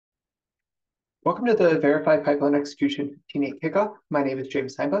Welcome to the Verify Pipeline Execution 15.8 Kickoff. My name is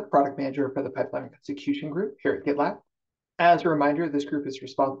jheimbuck, Product Manager for the Pipeline Execution Group here at GitLab. As a reminder, this group is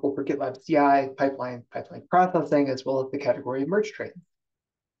responsible for GitLab CI, pipeline processing, as well as the category of merge trains.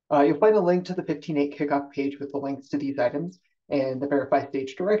 You'll find a link to the 15.8 Kickoff page with the links to these items and the Verify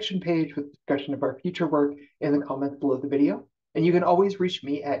Stage Direction page with discussion of our future work in the comments below the video. And you can always reach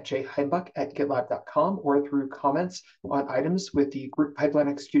me at jheimbuck@gitlab.com or through comments on items with the group pipeline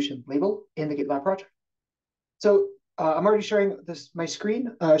execution label in the GitLab project. So I'm already sharing my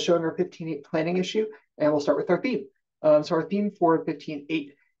screen showing our 15.8 planning issue, and we'll start with our theme. So our theme for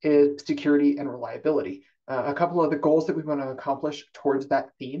 15.8 is security and reliability. A couple of the goals that we want to accomplish towards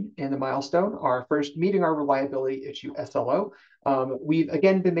that theme in the milestone are first, meeting our reliability issue SLO. We've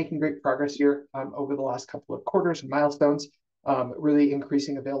again been making great progress here over the last couple of quarters and milestones, really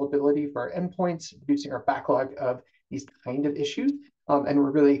increasing availability for our endpoints, reducing our backlog of these kind of issues, and we're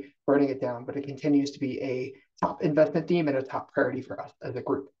really burning it down, but it continues to be a top investment theme and a top priority for us as a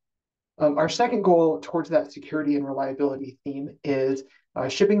group. Our second goal towards that security and reliability theme is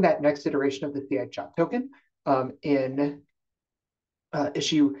shipping that next iteration of the CI job token in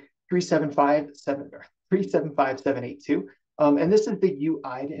issue 375782. And this is the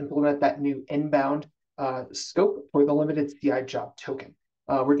UI to implement that new inbound scope for the limited CI job token.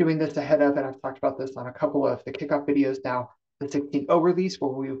 We're doing this ahead of, and I've talked about this on a couple of the kickoff videos now, the 16.0 release,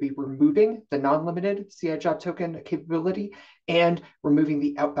 where we will be removing the non-limited CI job token capability and removing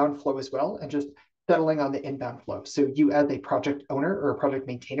the outbound flow as well, and just settling on the inbound flow. So you as a project owner or a project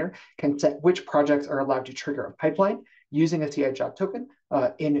maintainer can set which projects are allowed to trigger a pipeline using a CI job token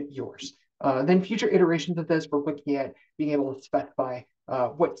in yours. Then future iterations of this, we're looking at being able to specify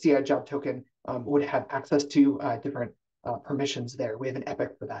what CI job token would have access to different permissions there. We have an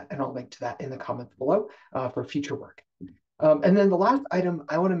epic for that, and I'll link to that in the comments below for future work. And then the last item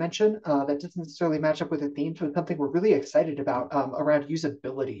I want to mention that doesn't necessarily match up with the theme, so it's something we're really excited about around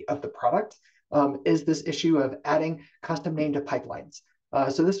usability of the product, is this issue of adding custom name to pipelines.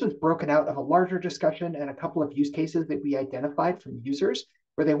 So this was broken out of a larger discussion and a couple of use cases that we identified from users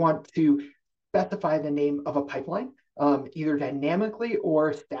where they want to specify the name of a pipeline, either dynamically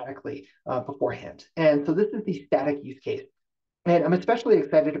or statically beforehand. And so this is the static use case. And I'm especially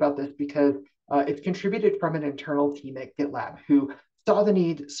excited about this because it's contributed from an internal team at GitLab who saw the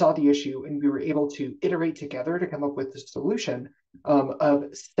need, saw the issue, and we were able to iterate together to come up with the solution of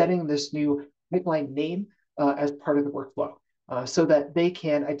setting this new pipeline name as part of the workflow so that they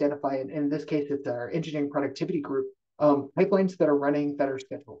can identify, and in this case, it's our engineering productivity group, pipelines that are running that are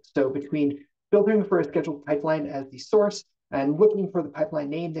scheduled. So between filtering for a scheduled pipeline as the source and looking for the pipeline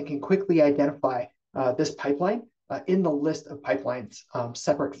name, they can quickly identify this pipeline in the list of pipelines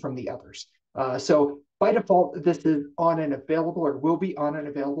separate from the others. So by default, this is on and available, or will be on and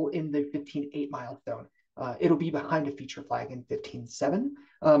available in the 15.8 milestone. It'll be behind a feature flag in 15.7.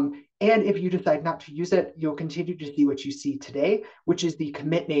 And if you decide not to use it, you'll continue to see what you see today, which is the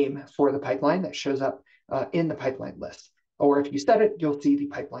commit name for the pipeline that shows up in the pipeline list. Or if you set it, you'll see the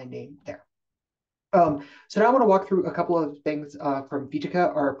pipeline name there. So now I want to walk through a couple of things from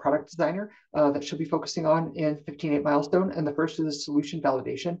Vitica, our product designer, that she'll be focusing on in 15.8 milestone. And the first is the solution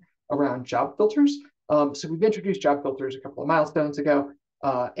validation around job filters. So we've introduced job filters a couple of milestones ago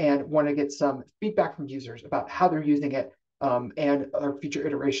and want to get some feedback from users about how they're using it and our future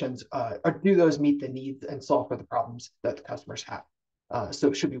iterations. Do those meet the needs and solve for the problems that the customers have? So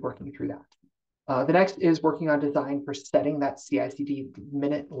it should be working through that. The next is working on design for setting that CI/CD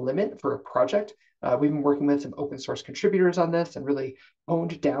minute limit for a project. We've been working with some open source contributors on this and really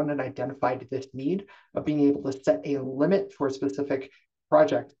honed down and identified this need of being able to set a limit for a specific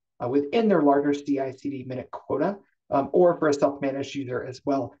project within their larger CI/CD minute quota, or for a self-managed user as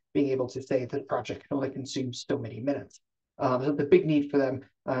well, being able to say this project can only consume so many minutes. So the big need for them.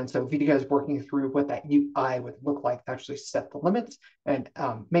 And so Vitica is working through what that UI would look like to actually set the limits and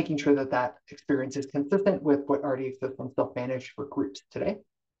making sure that that experience is consistent with what already exists on self-managed for groups today.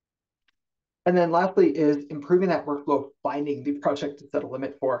 And then lastly is improving that workflow of finding the project to set a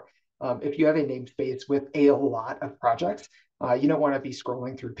limit for. If you have a namespace with a lot of projects, you don't want to be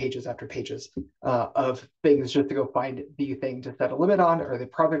scrolling through pages after pages of things just to go find the thing to set a limit on or the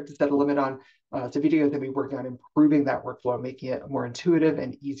project to set a limit on. So Vitica is going to be working on improving that workflow, making it more intuitive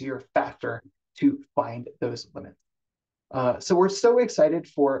and easier, faster to find those limits. So we're so excited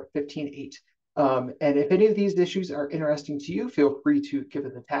for 15.8. And if any of these issues are interesting to you, feel free to give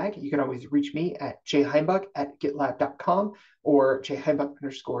us a tag. You can always reach me at jheimbuck@gitlab.com or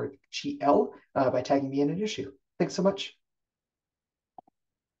jheimbuck_GL by tagging me in an issue. Thanks so much.